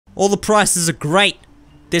All the prices are great.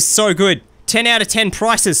 They're so good. 10 out of 10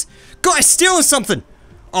 prices. Guy's stealing something.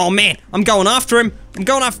 Oh man, I'm going after him. I'm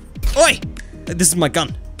going after... Oi! This is my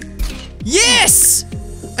gun. Yes!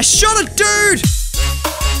 I shot a dude!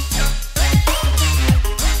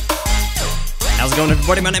 How's it going,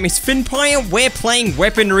 everybody? My name is Fynnpire. We're playing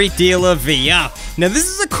Weaponry Dealer VR. Now, this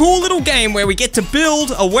is a cool little game where we get to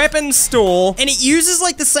build a weapons store, and it uses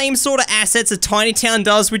like the same sort of assets a Tiny Town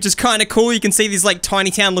does, which is kind of cool. You can see these like Tiny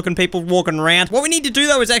Town looking people walking around. What we need to do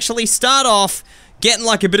though is actually start off getting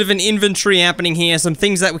like a bit of an inventory happening here, some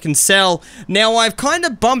things that we can sell. Now, I've kind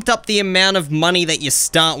of bumped up the amount of money that you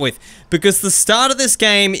start with, because the start of this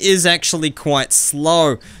game is actually quite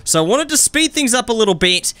slow. So I wanted to speed things up a little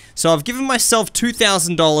bit, so I've given myself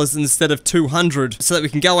 $2,000 instead of $200, so that we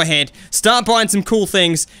can go ahead, start buying some cool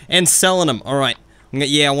things, and selling them. Alright,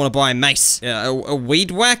 yeah, I want to buy a mace. A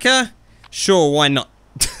weed whacker? Sure, why not?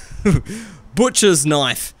 Butcher's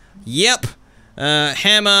knife. Yep.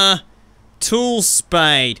 Hammer. Tool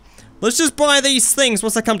spade. Let's just buy these things.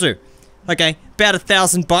 What's that come to? Okay, about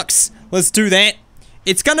 $1,000. Let's do that.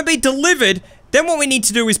 It's gonna be delivered. Then what we need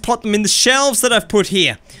to do is plot them in the shelves that I've put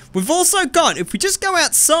here. We've also got, if we just go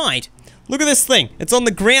outside, look at this thing. It's on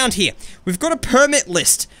the ground here. We've got a permit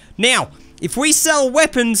list. Now, if we sell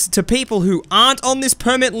weapons to people who aren't on this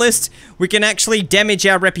permit list, we can actually damage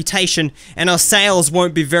our reputation and our sales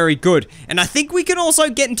won't be very good. And I think we can also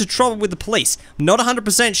get into trouble with the police. I'm not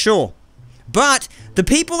 100% sure. But the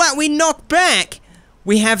people that we knock back,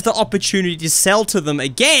 we have the opportunity to sell to them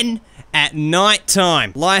again at night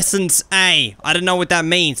time. License A. I don't know what that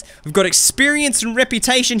means. We've got experience and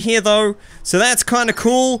reputation here though, so that's kind of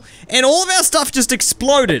cool. And all of our stuff just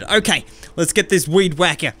exploded. Okay, let's get this weed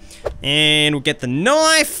whacker. And we'll get the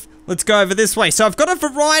knife. Let's go over this way. So I've got a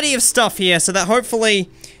variety of stuff here, so that hopefully,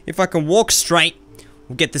 if I can walk straight,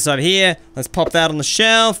 we'll get this over here. Let's pop that on the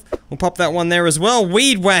shelf. We'll pop that one there as well.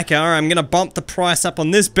 Weed whacker. Alright, I'm gonna bump the price up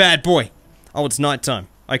on this bad boy. Oh, it's nighttime.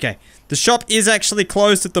 Okay. The shop is actually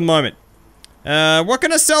closed at the moment. What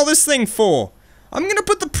can I sell this thing for? I'm gonna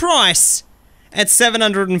put the price at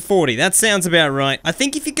 $740. That sounds about right. I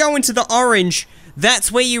think if you go into the orange, that's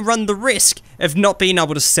where you run the risk of not being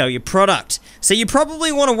able to sell your product. So you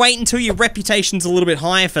probably want to wait until your reputation's a little bit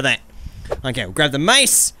higher for that. Okay, we'll grab the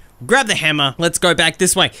mace. Grab the hammer. Let's go back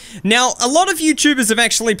this way. Now, a lot of YouTubers have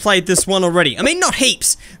actually played this one already. I mean, not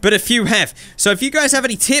heaps, but a few have. So if you guys have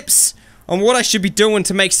any tips on what I should be doing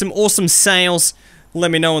to make some awesome sales,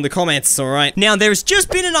 let me know in the comments, alright? Now, there's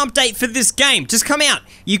just been an update for this game. Just come out.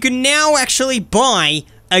 You can now actually buy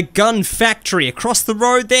a gun factory across the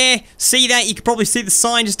road there. See that? You can probably see the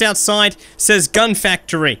sign just outside. It says gun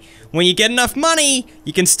factory. When you get enough money,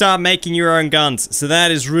 you can start making your own guns. So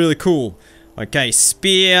that is really cool. Okay,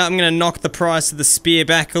 spear. I'm gonna knock the price of the spear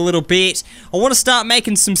back a little bit. I want to start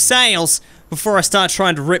making some sales before I start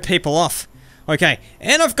trying to rip people off. Okay,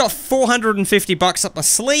 and I've got 450 bucks up my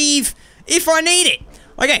sleeve if I need it.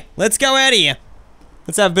 Okay, let's go out of here.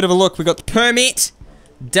 Let's have a bit of a look. We got the permit.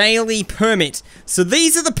 Daily permit. So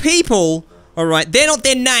these are the people. Alright, they're not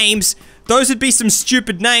their names. Those would be some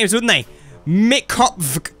stupid names, wouldn't they?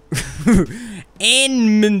 Mikopv.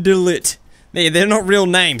 Enmendelit. They're not real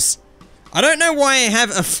names. I don't know why I have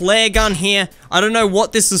a flare gun here. I don't know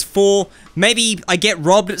what this is for. Maybe I get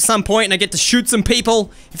robbed at some point and I get to shoot some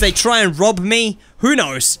people if they try and rob me. Who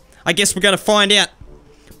knows? I guess we're gonna find out.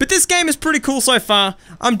 But this game is pretty cool so far.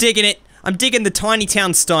 I'm digging it. I'm digging the Tiny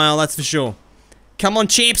Town style, that's for sure. Come on,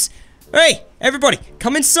 champs. Hey, everybody,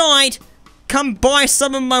 come inside. Come buy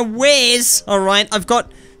some of my wares. Alright, I've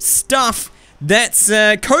got stuff that's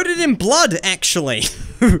coated in blood, actually.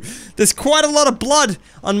 There's quite a lot of blood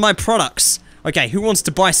on my products. Okay, who wants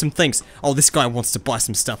to buy some things? Oh, this guy wants to buy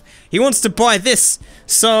some stuff. He wants to buy this.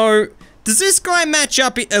 So, does this guy match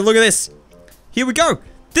up? Look at this. Here we go.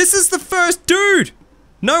 This is the first dude.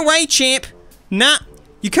 No way, champ. Nah,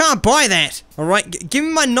 you can't buy that. Alright, give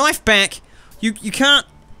me my knife back. You can't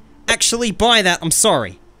actually buy that. I'm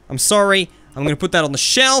sorry. I'm sorry. I'm gonna put that on the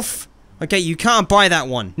shelf. Okay, you can't buy that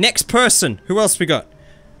one. Next person. Who else we got?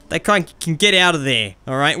 They can get out of there.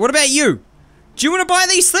 Alright, what about you? Do you want to buy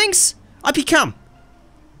these things? Up you come.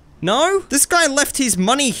 No? This guy left his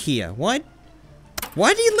money here. Why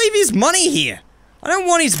did he leave his money here? I don't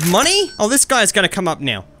want his money. Oh, this guy's gonna come up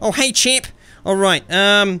now. Oh, hey, champ. Alright,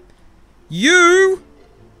 you...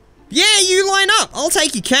 Yeah, you line up. I'll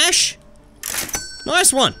take your cash.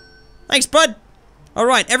 Nice one. Thanks, bud.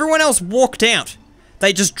 Alright, everyone else walked out.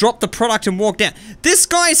 They just dropped the product and walked out. This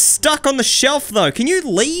guy's stuck on the shelf, though. Can you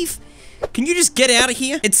leave? Can you just get out of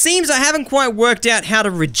here? It seems I haven't quite worked out how to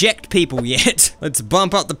reject people yet. Let's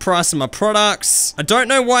bump up the price of my products. I don't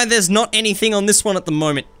know why there's not anything on this one at the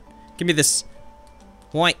moment. Give me this.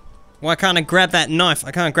 Why can't I grab that knife? I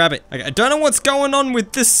can't grab it. Okay, I don't know what's going on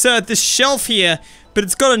with this, this shelf here, but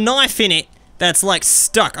it's got a knife in it that's, like,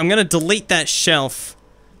 stuck. I'm gonna delete that shelf.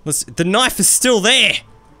 The knife is still there.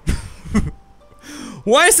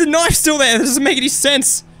 Why is the knife still there? That doesn't make any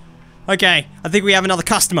sense. Okay, I think we have another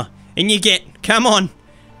customer. And you get, come on.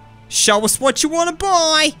 Show us what you want to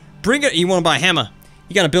buy. Bring it. You want to buy a hammer.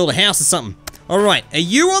 You're going to build a house or something. Alright, are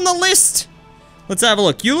you on the list? Let's have a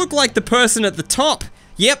look. You look like the person at the top.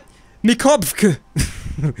 Yep, Mikovka.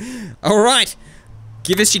 Alright,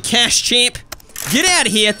 give us your cash, champ. Get out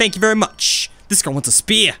of here, thank you very much. This guy wants a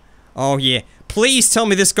spear. Oh yeah, please tell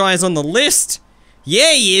me this guy is on the list.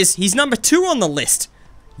 Yeah, he is. He's number 2 on the list.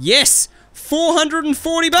 Yes,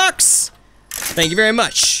 440 bucks. Thank you very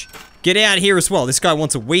much. Get out of here as well. This guy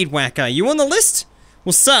wants a weed whacker. You on the list?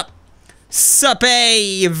 What's up? Sup,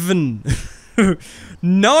 Avon?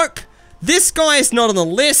 Nope. This guy is not on the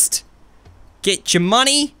list. Get your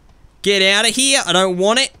money. Get out of here. I don't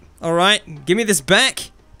want it. Alright, give me this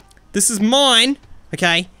back. This is mine.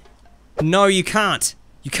 Okay. No, you can't.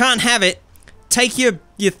 You can't have it. Take your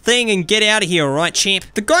thing and get out of here, alright, champ?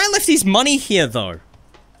 The guy left his money here, though.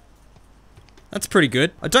 That's pretty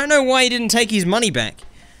good. I don't know why he didn't take his money back.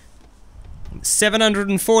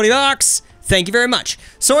 740 bucks. Thank you very much.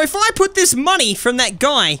 So if I put this money from that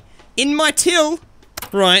guy in my till,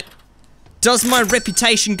 right, does my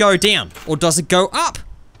reputation go down? Or does it go up?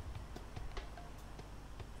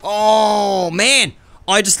 Oh, man.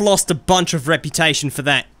 I just lost a bunch of reputation for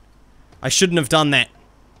that. I shouldn't have done that.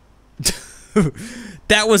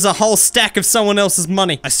 That was a whole stack of someone else's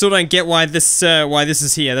money. I still don't get why this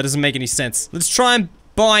is here. That doesn't make any sense. Let's try and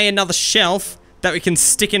buy another shelf that we can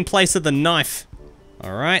stick in place of the knife.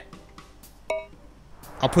 Alright.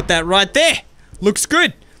 I'll put that right there. Looks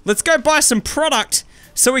good. Let's go buy some product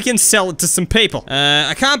so we can sell it to some people.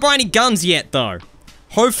 I can't buy any guns yet, though.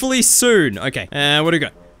 Hopefully soon. Okay, what do we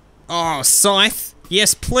got? Oh, scythe.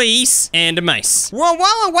 Yes, please. And a mace. Well, while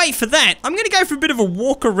I wait for that, I'm gonna go for a bit of a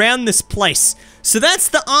walk around this place. So that's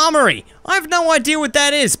the armory. I have no idea what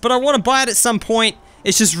that is, but I want to buy it at some point.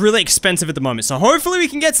 It's just really expensive at the moment. So hopefully we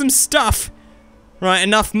can get some stuff. Right,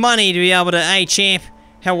 enough money to be able to... Hey, champ.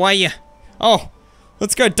 How are you? Oh,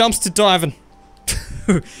 let's go dumpster diving.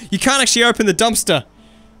 You can't actually open the dumpster.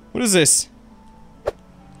 What is this?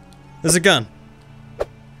 There's a gun.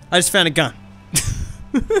 I just found a gun.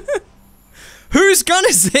 Whose gun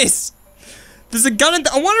is this? There's a gun in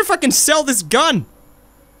I wonder if I can sell this gun.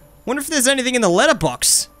 Wonder if there's anything in the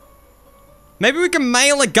letterbox. Maybe we can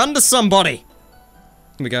mail a gun to somebody.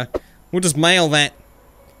 Here we go. We'll just mail that.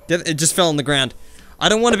 It just fell on the ground. I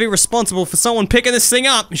don't want to be responsible for someone picking this thing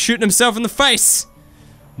up and shooting himself in the face.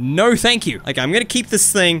 No, thank you. Okay, I'm gonna keep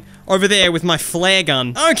this thing over there with my flare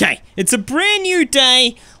gun. Okay, it's a brand new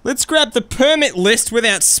day. Let's grab the permit list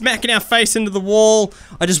without smacking our face into the wall.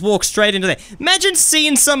 I just walk straight into there. Imagine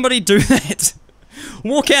seeing somebody do that.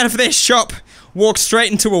 Walk out of their shop, walk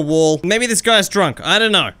straight into a wall. Maybe this guy's drunk. I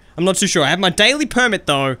don't know. I'm not too sure. I have my daily permit,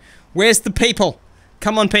 though. Where's the people?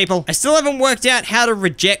 Come on, people. I still haven't worked out how to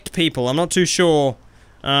reject people. I'm not too sure.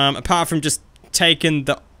 Apart from just taking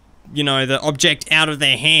the... you know, the object out of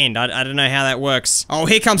their hand. I don't know how that works. Oh,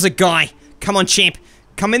 here comes a guy. Come on, champ.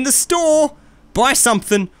 Come in the store. Buy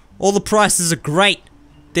something. All the prices are great.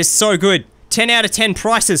 They're so good. 10 out of 10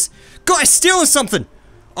 prices. Guy's stealing something.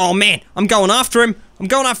 Oh, man. I'm going after him. I'm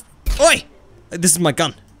going after... Oi! This is my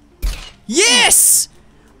gun. Yes!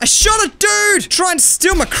 I shot a dude trying to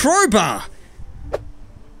steal my crowbar.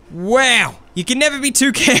 Wow. You can never be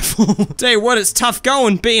too careful. Tell you what, it's tough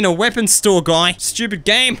going being a weapons store guy. Stupid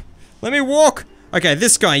game. Let me walk. Okay,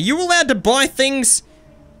 this guy. You allowed to buy things?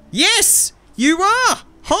 Yes, you are.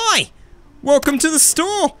 Hi. Welcome to the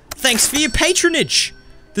store. Thanks for your patronage.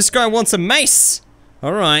 This guy wants a mace.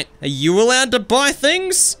 Alright. Are you allowed to buy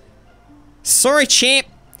things? Sorry, champ.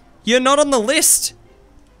 You're not on the list.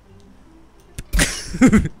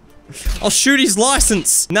 I'll shoot his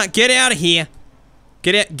license. Now, get out of here.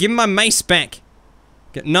 Get out. Give him my mace back.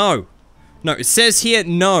 No. No, it says here,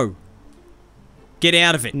 no. Get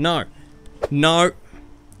out of it. No. No.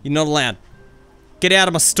 You're not allowed. Get out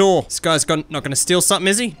of my store. This guy's not gonna steal something,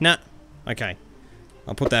 is he? Nah. Okay.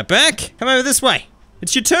 I'll put that back. Come over this way.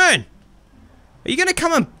 It's your turn. Are you gonna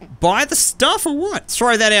come and buy the stuff or what?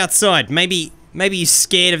 Throw that outside. Maybe you're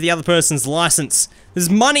scared of the other person's license. There's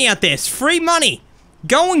money out there. It's free money.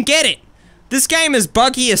 Go and get it. This game is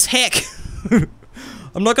buggy as heck.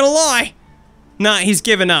 I'm not gonna lie. Nah, he's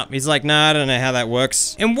given up. He's like, nah, I don't know how that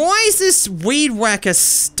works. And why is this weed whacker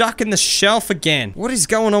stuck in the shelf again? What is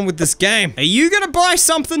going on with this game? Are you gonna buy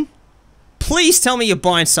something? Please tell me you're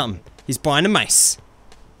buying something. He's buying a mace.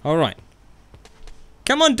 Alright.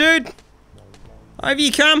 Come on, dude. Over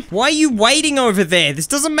you come. Why are you waiting over there? This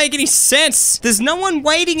doesn't make any sense. There's no one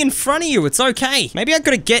waiting in front of you. It's okay. Maybe I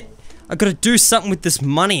gotta do something with this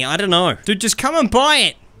money. I don't know. Dude, just come and buy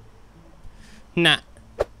it. Nah.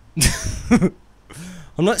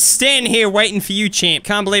 I'm not standing here waiting for you, champ.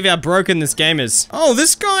 Can't believe how broken this game is. Oh,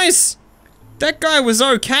 that guy was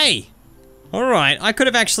okay. Alright, I could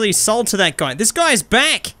have actually sold to that guy. This guy's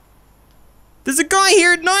back. There's a guy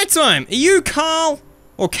here at nighttime. Are you Carl?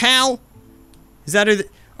 Or Cal? Is that who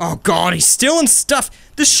oh god, he's stealing stuff.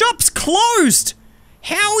 The shop's closed.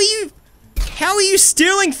 How are you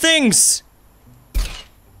stealing things?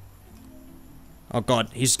 Oh god,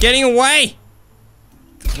 he's getting away.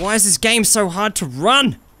 Why is this game so hard to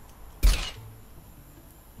run?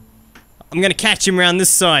 I'm gonna catch him around this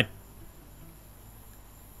side.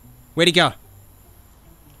 Where'd he go?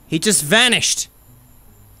 He just vanished.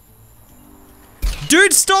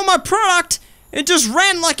 Dude stole my product and just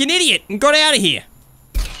ran like an idiot and got out of here.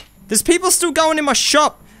 There's people still going in my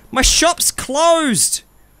shop. My shop's closed.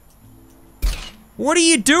 What are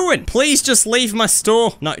you doing? Please just leave my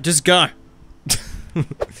store. No, just go.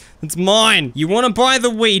 It's mine. You want to buy the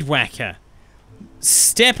weed whacker?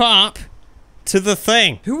 Step up to the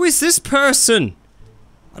thing. Who is this person?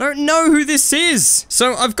 I don't know who this is.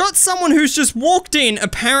 So I've got someone who's just walked in,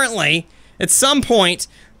 apparently, at some point,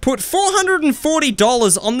 put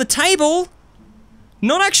 $440 on the table,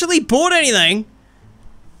 not actually bought anything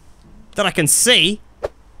that I can see,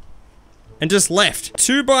 and just left.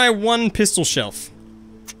 2x1 pistol shelf.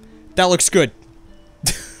 That looks good.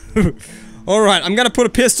 Alright, I'm gonna put a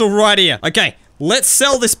pistol right here. Okay, let's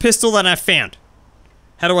sell this pistol that I found.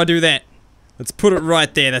 How do I do that? Let's put it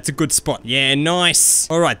right there. That's a good spot. Yeah, nice.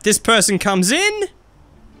 Alright, this person comes in.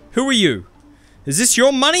 Who are you? Is this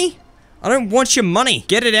your money? I don't want your money.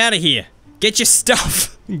 Get it out of here. Get your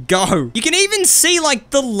stuff. Go. You can even see, like,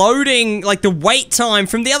 the loading, like, the wait time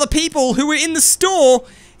from the other people who were in the store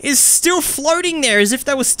is still floating there as if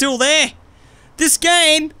they were still there. This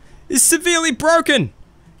game is severely broken.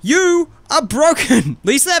 You are broken. At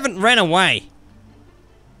least they haven't ran away.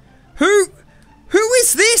 Who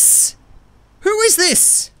is this? Who is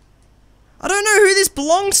this? I don't know who this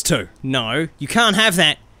belongs to. No, you can't have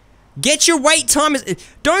that. Get your wait time.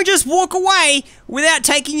 Don't just walk away without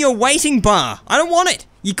taking your waiting bar. I don't want it.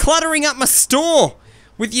 You're cluttering up my store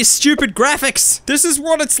with your stupid graphics. This is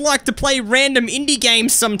what it's like to play random indie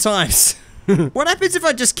games sometimes. What happens if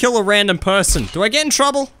I just kill a random person? Do I get in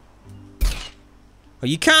trouble? Oh,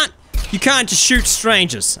 you can't just shoot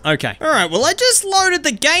strangers. Okay. Alright, well I just loaded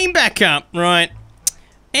the game back up, right?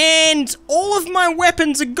 And all of my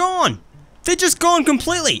weapons are gone. They're just gone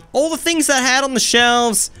completely. All the things that I had on the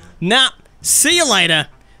shelves. Nah, see you later.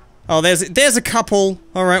 Oh, there's a couple.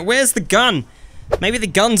 Alright, where's the gun? Maybe the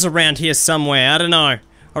gun's around here somewhere, I don't know.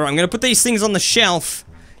 Alright, I'm gonna put these things on the shelf.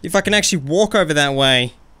 If I can actually walk over that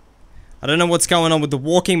way. I don't know what's going on with the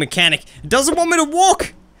walking mechanic. It doesn't want me to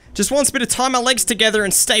walk! Just wants me to tie my legs together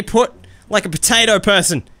and stay put like a potato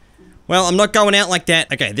person. Well, I'm not going out like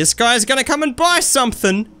that. Okay, this guy's gonna come and buy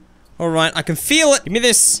something. Alright, I can feel it. Give me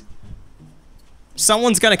this.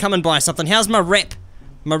 Someone's gonna come and buy something. How's my rep?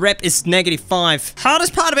 My rep is -5.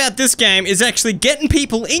 Hardest part about this game is actually getting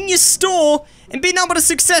people in your store and being able to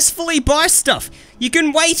successfully buy stuff. You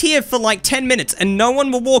can wait here for like 10 minutes and no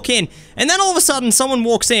one will walk in. And then all of a sudden someone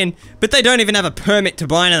walks in, but they don't even have a permit to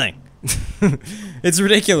buy anything. It's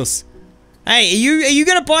ridiculous. Hey, are you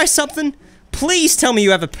gonna buy something? Please tell me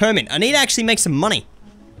you have a permit. I need to actually make some money.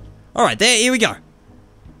 Alright, there, here we go.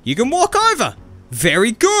 You can walk over.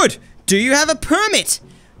 Very good. Do you have a permit?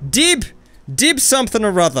 Dib something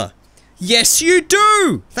or other. Yes, you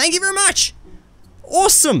do. Thank you very much.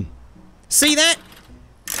 Awesome. See that?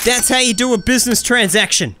 That's how you do a business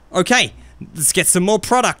transaction. Okay, let's get some more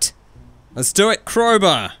product. Let's do it.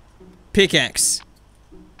 Crowbar. Pickaxe.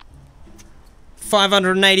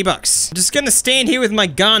 580 bucks. I'm just gonna stand here with my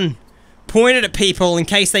gun pointed at people in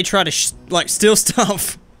case they try to like steal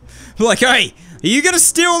stuff. Like, hey, are you gonna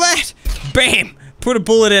steal that? Bam! Put a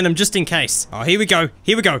bullet in him just in case. Oh, here we go.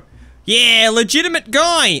 Here we go. Yeah, legitimate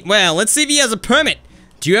guy. Well, let's see if he has a permit.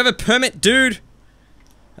 Do you have a permit, dude?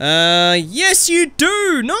 Yes you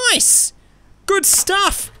do. Nice. Good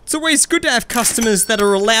stuff. It's always good to have customers that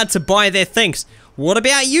are allowed to buy their things. What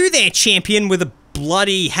about you there, champion with a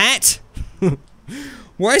bloody hat?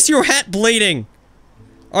 Why is your hat bleeding?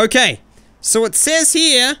 Okay, so it says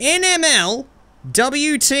here, NML,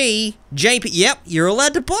 WT, JP. Yep, you're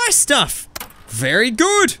allowed to buy stuff. Very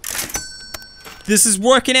good. This is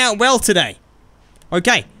working out well today.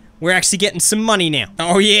 Okay, we're actually getting some money now.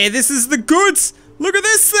 Oh yeah, this is the goods. Look at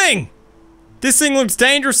this thing. This thing looks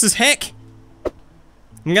dangerous as heck.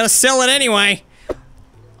 I'm gonna sell it anyway.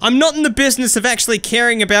 I'm not in the business of actually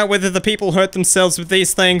caring about whether the people hurt themselves with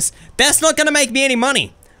these things. That's not gonna make me any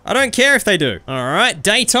money. I don't care if they do. Alright,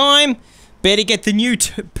 daytime. Better get the new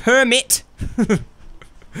permit.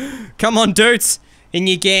 Come on, dudes. In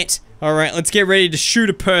you get. Alright, let's get ready to shoot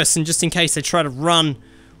a person just in case they try to run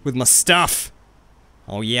with my stuff.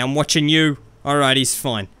 Oh yeah, I'm watching you. Alright, he's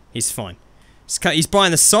fine. He's fine. He's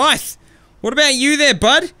buying the scythe. What about you there,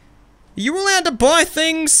 bud? Are you allowed to buy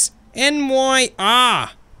things? NYR.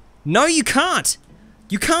 No, you can't.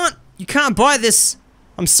 You can't buy this.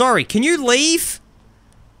 I'm sorry. Can you leave?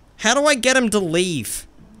 How do I get him to leave?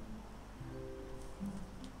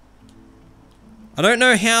 I don't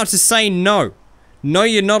know how to say no. No,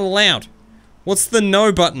 you're not allowed. What's the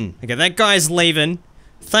no button? Okay, that guy's leaving.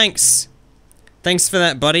 Thanks. Thanks for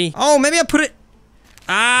that, buddy. Oh, maybe I put it...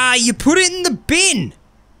 Ah, you put it in the bin.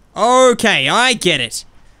 Okay, I get it.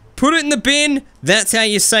 Put it in the bin. That's how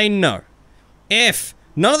you say no. F.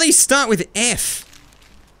 None of these start with F.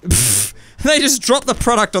 Pfft, they just drop the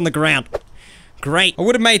product on the ground. Great. I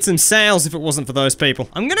would have made some sales if it wasn't for those people.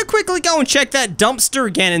 I'm gonna quickly go and check that dumpster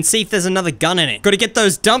again and see if there's another gun in it. Gotta get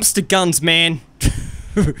those dumpster guns, man.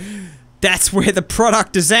 That's where the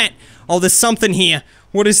product is at. Oh, there's something here.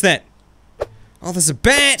 What is that? Oh, there's a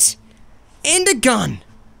bat. And a gun.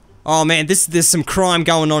 Oh, man, there's some crime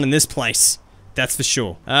going on in this place. That's for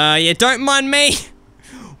sure. Yeah, don't mind me.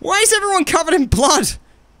 Why is everyone covered in blood?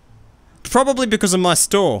 Probably because of my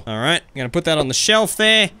store. Alright, I'm gonna put that on the shelf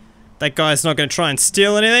there. That guy's not gonna try and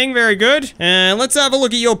steal anything. Very good. Let's have a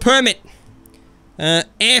look at your permit.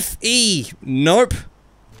 FE. Nope.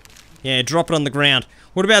 Yeah, drop it on the ground.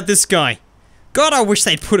 What about this guy? God, I wish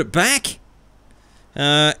they'd put it back.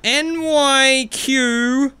 NYQ.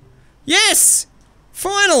 Yes!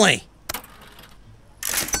 Finally!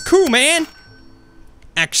 Cool, man.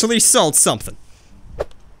 Actually sold something.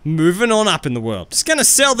 Moving on up in the world. Just gonna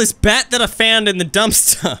sell this bat that I found in the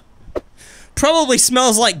dumpster. Probably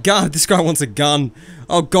smells like gun. This guy wants a gun.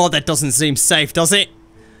 Oh god, that doesn't seem safe, does it?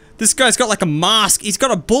 This guy's got like a mask. He's got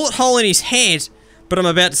a bullet hole in his head, but I'm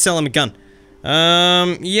about to sell him a gun.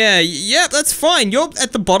 Yeah, yep, that's fine. You're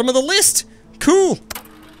at the bottom of the list. Cool.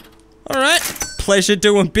 Alright. Pleasure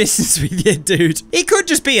doing business with you, dude. He could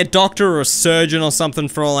just be a doctor or a surgeon or something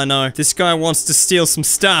for all I know. This guy wants to steal some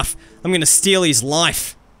stuff. I'm gonna steal his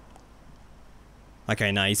life.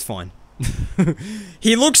 Okay, no, he's fine.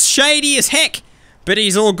 He looks shady as heck, but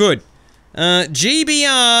he's all good.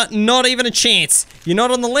 GBR, not even a chance. You're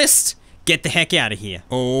not on the list? Get the heck out of here.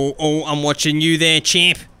 Oh, I'm watching you there,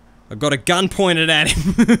 champ. I got a gun pointed at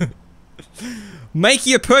him. Make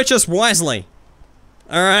your purchase wisely.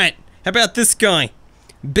 Alright, how about this guy?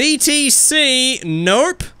 BTC,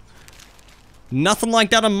 nope. Nothing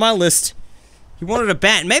like that on my list. He wanted a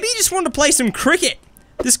bat. Maybe he just wanted to play some cricket.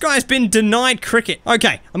 This guy's been denied cricket.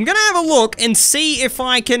 Okay, I'm gonna have a look and see if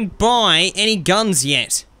I can buy any guns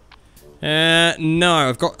yet. No,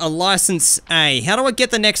 I've got a license A. How do I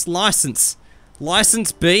get the next license?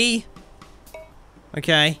 License B?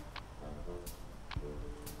 Okay.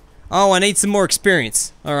 Oh, I need some more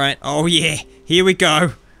experience. Alright. Oh yeah, here we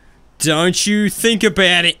go. Don't you think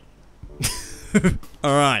about it.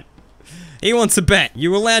 Alright. He wants a bet.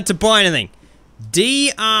 You allowed to buy anything?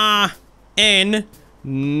 DRN.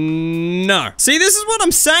 No. See, this is what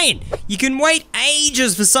I'm saying. You can wait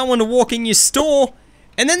ages for someone to walk in your store,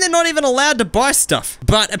 and then they're not even allowed to buy stuff.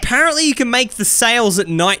 But apparently you can make the sales at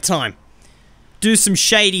nighttime. Do some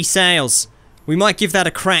shady sales. We might give that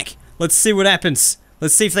a crack. Let's see what happens.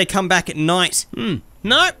 Let's see if they come back at night.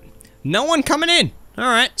 Nope. No one coming in.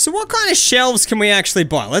 Alright, so what kind of shelves can we actually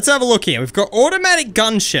buy? Let's have a look here. We've got automatic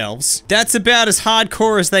gun shelves. That's about as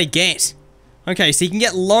hardcore as they get. Okay, so you can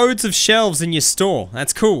get loads of shelves in your store.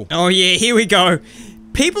 That's cool. Oh yeah, here we go.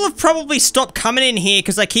 People have probably stopped coming in here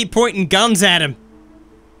because I keep pointing guns at them.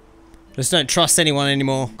 Just don't trust anyone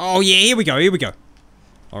anymore. Oh yeah, here we go, here we go.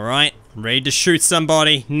 Alright, I'm ready to shoot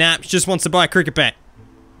somebody. Nah, just wants to buy a cricket bat.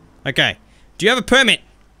 Okay, do you have a permit?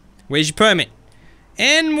 Where's your permit?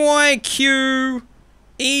 NYQ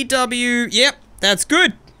EW, yep, that's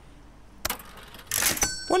good.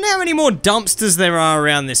 Wonder how many more dumpsters there are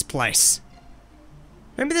around this place.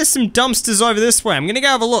 Maybe there's some dumpsters over this way. I'm gonna go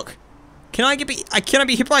have a look. Can I be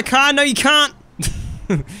hit by a car? No, you can't.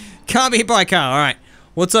 Can't be hit by a car. Alright.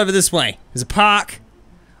 What's over this way? There's a park.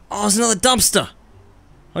 Oh, there's another dumpster.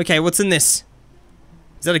 Okay, what's in this?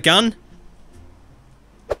 Is that a gun?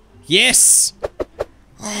 Yes!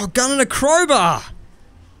 Oh, gun and a crowbar.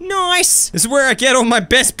 Nice! This is where I get all my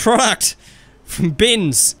best product. From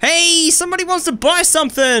bins. Hey, somebody wants to buy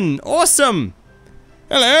something. Awesome.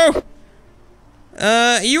 Hello.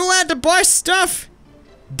 Are you allowed to buy stuff?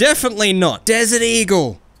 Definitely not. Desert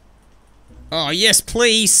Eagle. Oh, yes,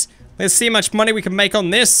 please. Let's see how much money we can make on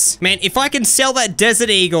this. Man, if I can sell that Desert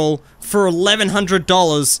Eagle for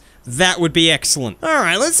 $1,100, that would be excellent.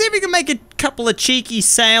 Alright, let's see if we can make a couple of cheeky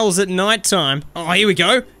sales at nighttime. Oh, here we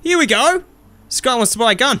go. Here we go. This guy wants to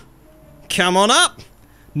buy a gun. Come on up.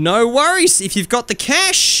 No worries if you've got the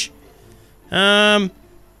cash.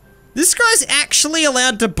 This guy's actually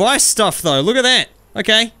allowed to buy stuff, though. Look at that.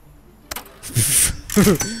 Okay.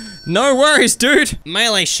 No worries, dude.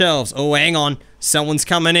 Melee shelves. Oh, hang on. Someone's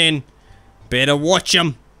coming in. Better watch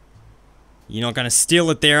him. You're not gonna steal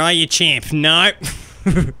it there, are you, champ? No.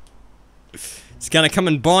 He's gonna come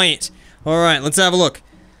and buy it. Alright, let's have a look.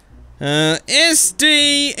 SDSK.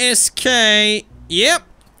 Yep.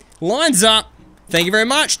 Lines up. Thank you very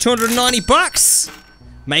much. 290 bucks.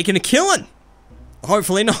 Making a killing.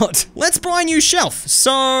 Hopefully not. Let's buy a new shelf.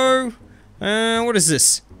 So, what is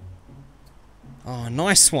this? Oh,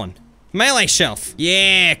 nice one. Melee shelf.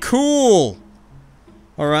 Yeah, cool.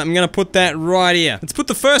 Alright, I'm gonna put that right here. Let's put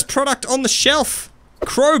the first product on the shelf.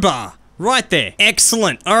 Crowbar. Right there.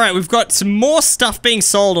 Excellent. Alright, we've got some more stuff being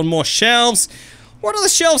sold on more shelves. What other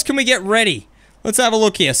shelves can we get ready? Let's have a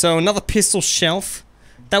look here. So, another pistol shelf.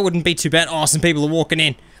 That wouldn't be too bad. Oh, some people are walking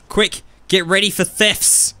in. Quick, get ready for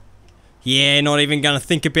thefts. Yeah, not even gonna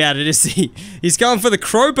think about it, is he? He's going for the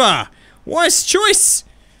crowbar. Wise choice.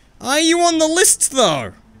 Are you on the list,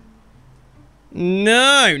 though?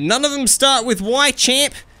 No, none of them start with Y,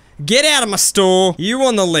 champ. Get out of my store. You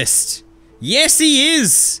on the list. Yes, he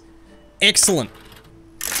is. Excellent.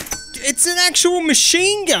 It's an actual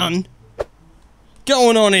machine gun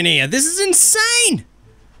going on in here. This is insane.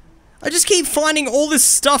 I just keep finding all this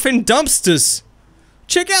stuff in dumpsters.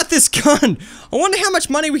 Check out this gun. I wonder how much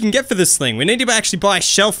money we can get for this thing. We need to actually buy a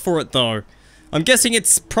shelf for it, though. I'm guessing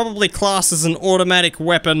it's probably classed as an automatic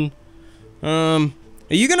weapon. Are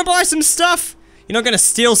you gonna buy some stuff? You're not gonna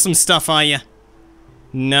steal some stuff, are you?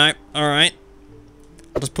 No. Alright.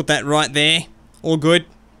 I'll just put that right there. All good.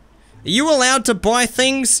 Are you allowed to buy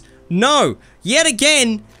things? No. Yet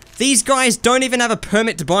again, these guys don't even have a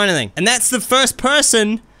permit to buy anything. And that's the first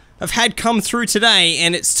person I've had come through today,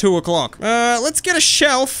 and it's 2 o'clock. Let's get a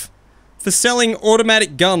shelf for selling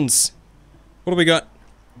automatic guns. What do we got?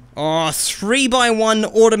 Oh, 3x1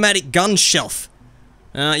 automatic gun shelf.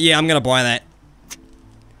 Yeah, I'm gonna buy that.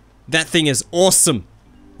 That thing is awesome.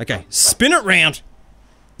 Okay, spin it round.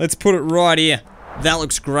 Let's put it right here. That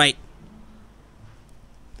looks great.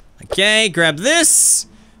 Okay, grab this.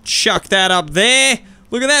 Chuck that up there.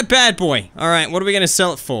 Look at that bad boy. Alright, what are we gonna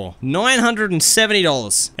sell it for?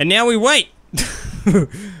 $970. And now we wait.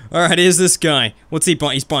 Alright, here's this guy. What's he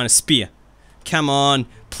buying? He's buying a spear. Come on.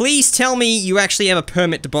 Please tell me you actually have a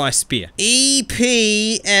permit to buy a spear.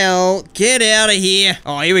 EPL. Get out of here.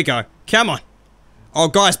 Oh, here we go. Come on. Oh,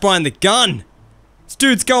 guy's buying the gun. This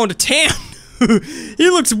dude's going to town. He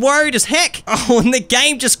looks worried as heck. Oh, and the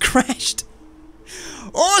game just crashed.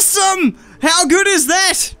 Awesome! How good is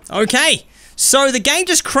that? Okay, so the game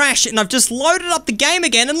just crashed and I've just loaded up the game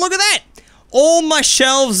again and look at that! All my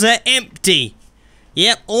shelves are empty.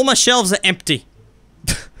 Yep, all my shelves are empty.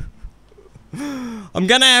 I'm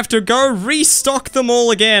gonna have to go restock them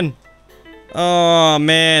all again. Oh,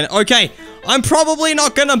 man. Okay, I'm probably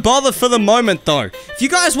not gonna bother for the moment, though. If you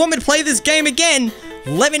guys want me to play this game again,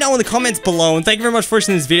 let me know in the comments below. And thank you very much for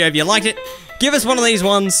watching this video. If you liked it, give us one of these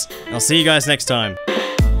ones. I'll see you guys next time.